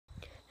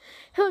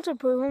Hey, what's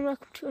up everyone,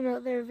 welcome to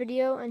another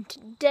video, and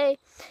today,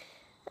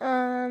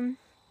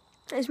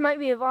 this might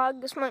be a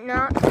vlog, this might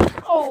not.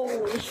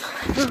 Oh,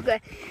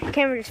 okay,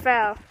 camera just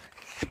fell.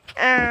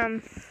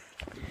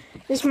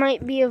 This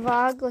might be a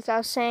vlog, like I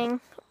was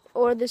saying,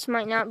 or this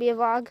might not be a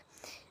vlog.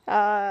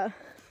 I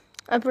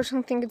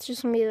personally think it's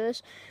just gonna be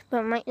this,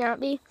 but it might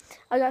not be.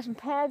 I got some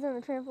pads on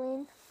the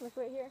trampoline, like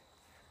right here.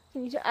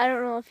 I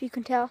don't know if you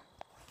can tell.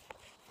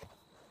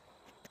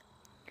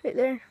 Right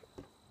there.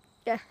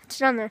 Yeah, it's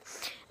down there.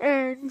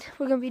 And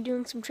we're going to be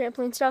doing some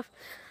trampoline stuff.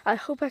 I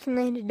hope I can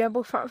land a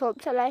double front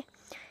flip today.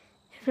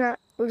 If not,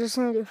 we're just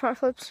going to do front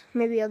flips,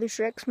 maybe other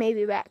tricks,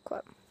 maybe back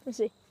flip. Let's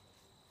see.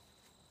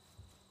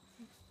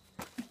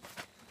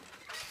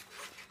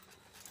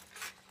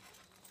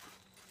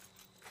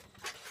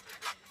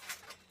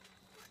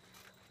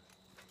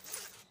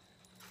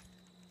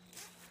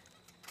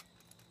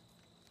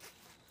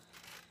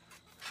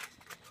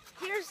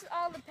 Here's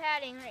all the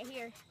padding right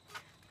here.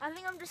 I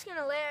think I'm just going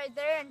to lay it right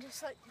there and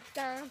just like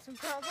down some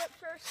front flips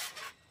first.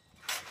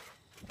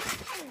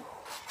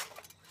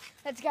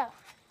 Let's go.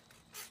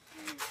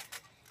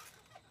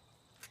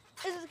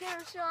 Is this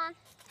camera still on?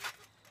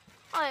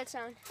 Oh, it's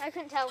on. I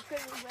couldn't tell if it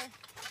was there.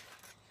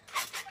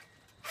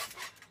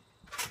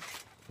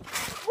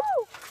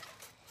 Woo!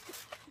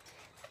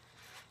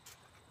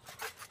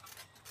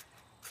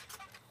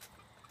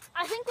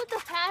 I think with the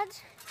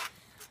pads,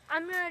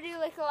 I'm going to do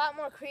like a lot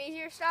more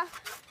crazier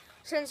stuff.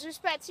 Since there's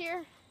pets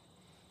here,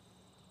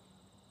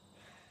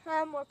 I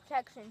have more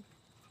protection.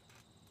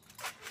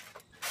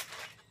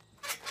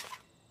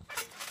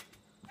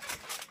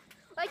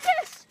 Like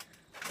this!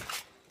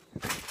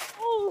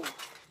 Oh!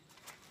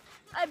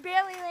 I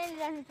barely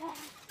landed on the pad.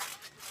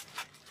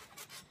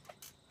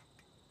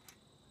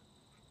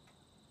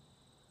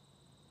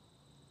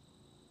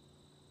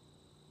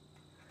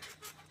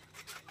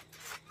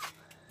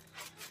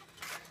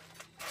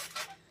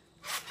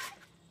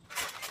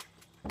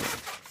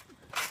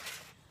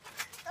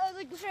 I was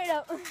like straight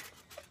up.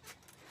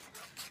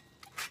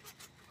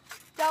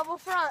 Double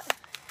front.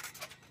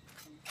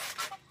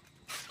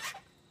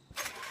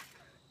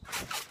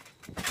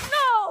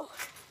 No!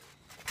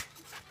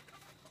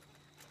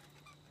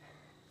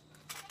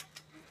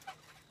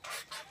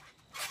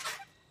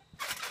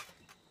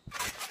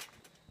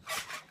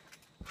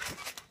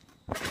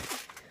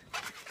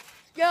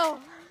 Go.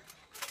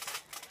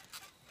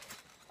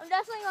 I'm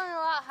definitely going a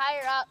lot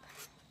higher up.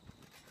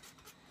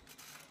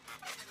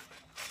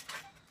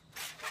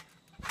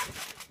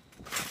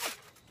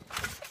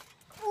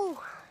 Ooh.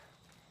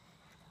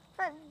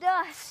 That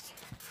dust.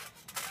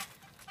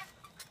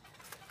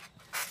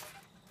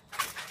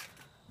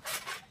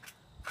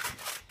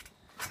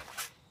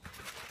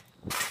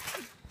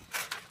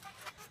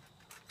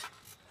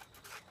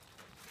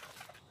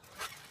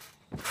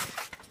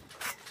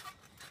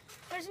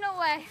 There's no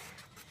way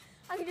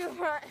I can do a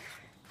front.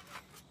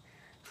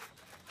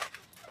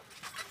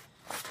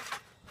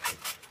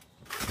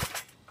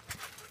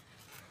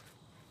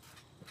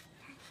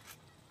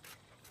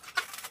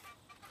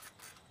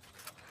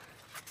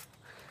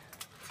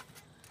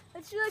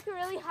 Let's do like a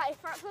really high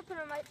front flip and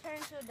it might turn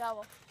into a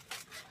double.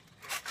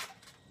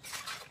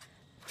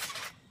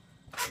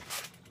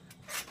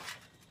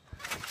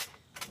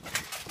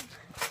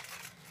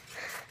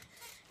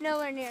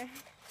 Nowhere near.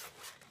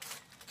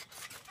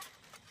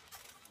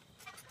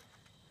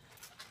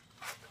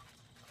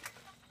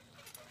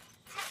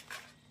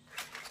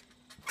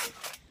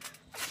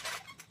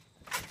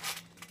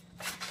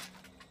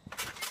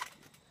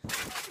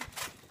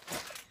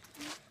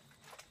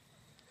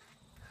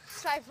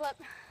 Side flip.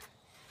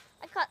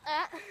 I caught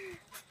that.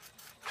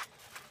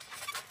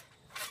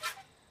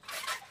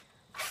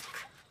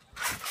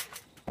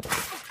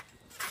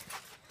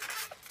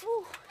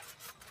 Ooh.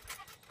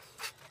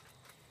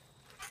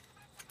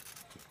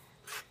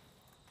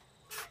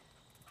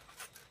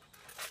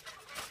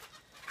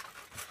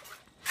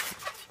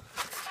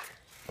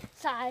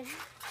 Side.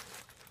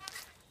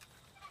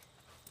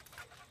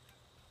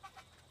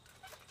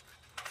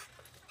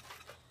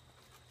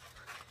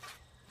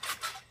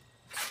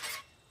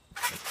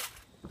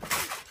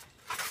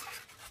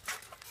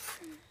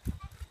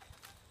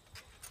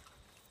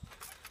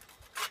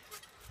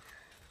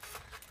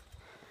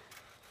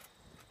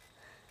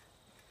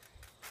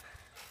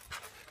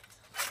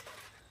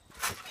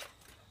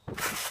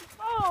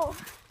 Oh!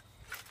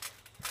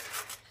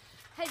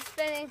 Head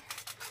spinning.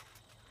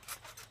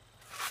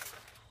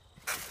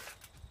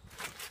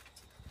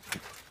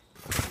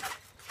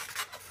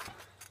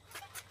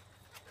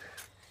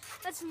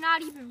 That's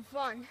not even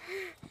fun.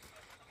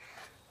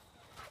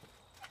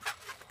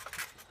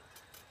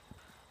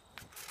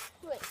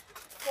 Wait,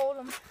 hold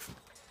them.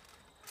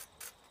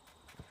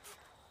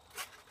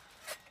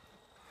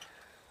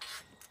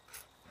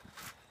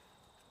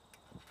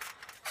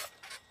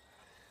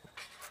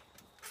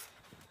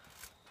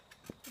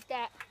 Like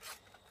that.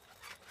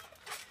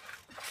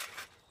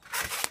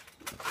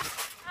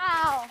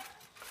 Ow!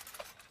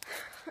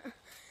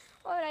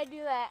 Why would I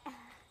do that?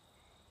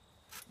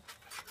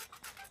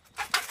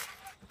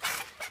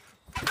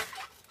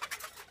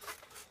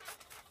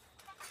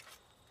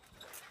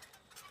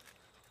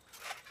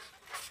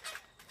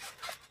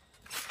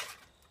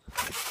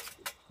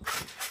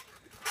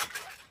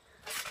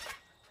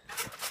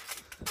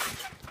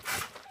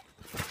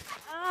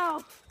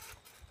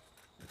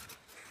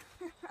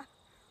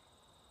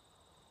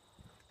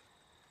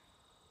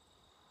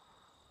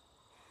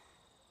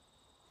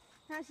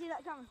 I see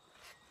that coming.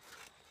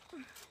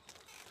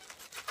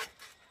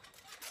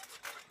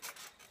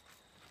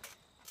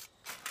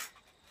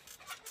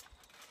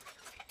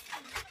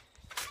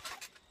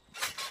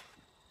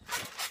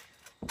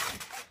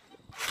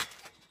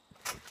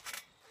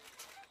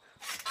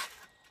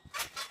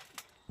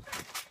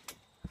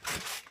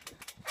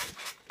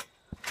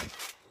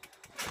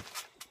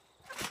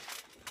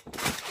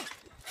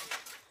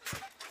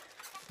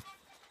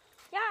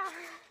 Yeah.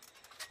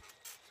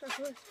 So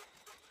close.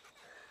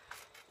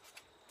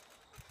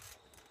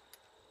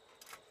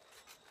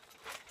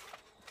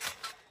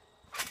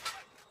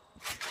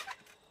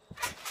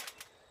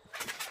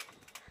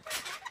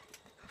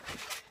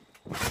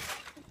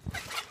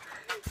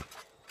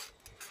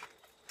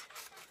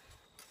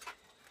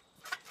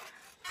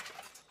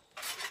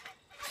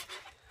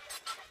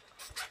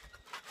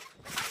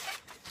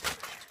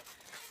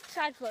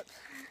 Side flips.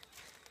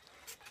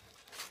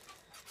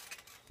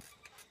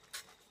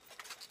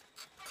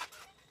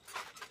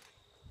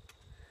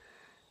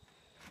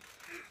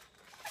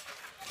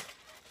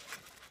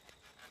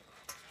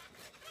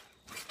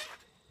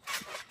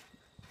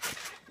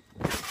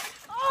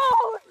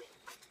 Oh!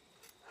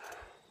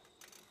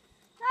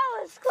 That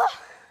was close.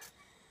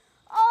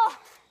 Oh!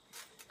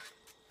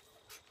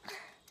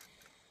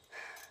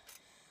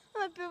 I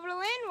might be able to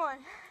land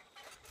one.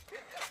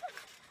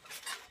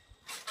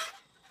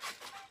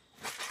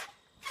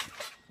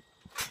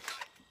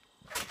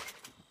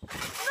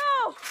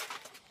 No!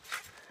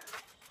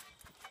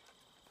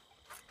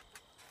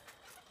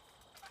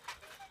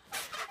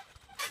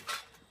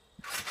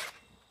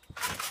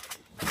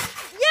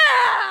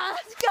 Yeah!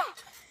 Let's go!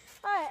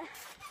 Alright.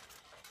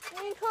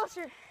 Getting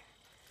closer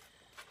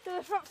to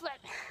the front flip.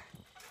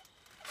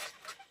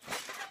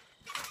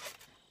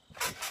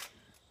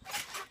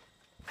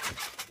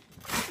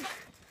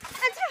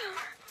 Let's go!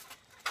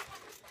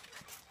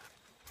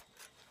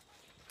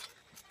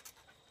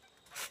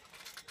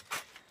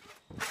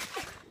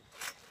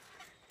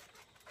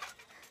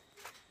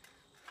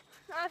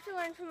 I have to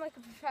learn from like a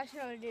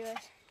professional to do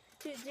this.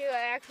 To do an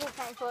actual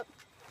front flip.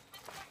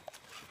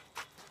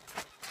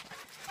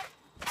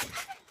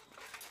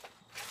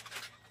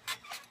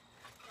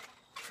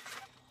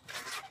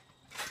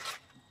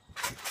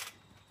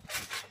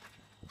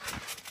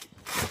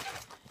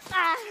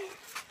 Ah!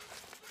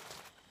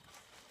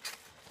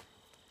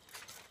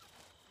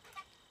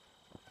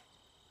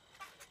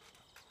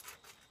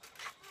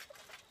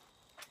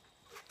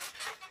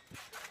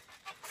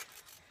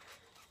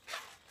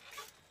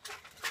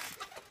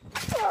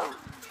 Oh.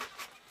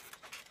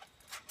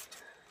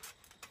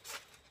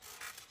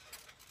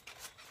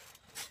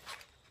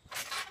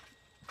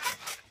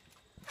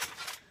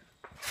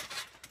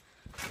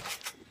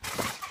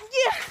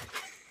 Yeah!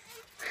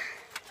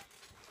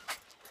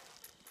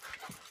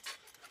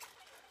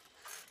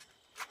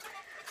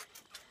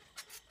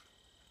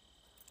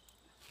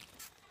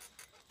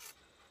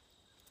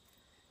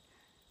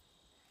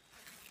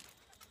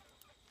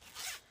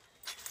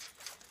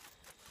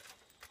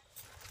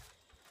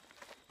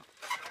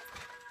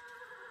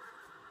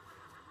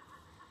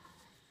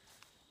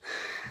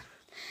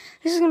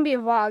 This is gonna be a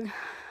vlog.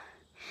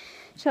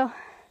 So,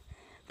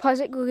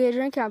 pause it, go get a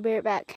drink, and I'll be right back.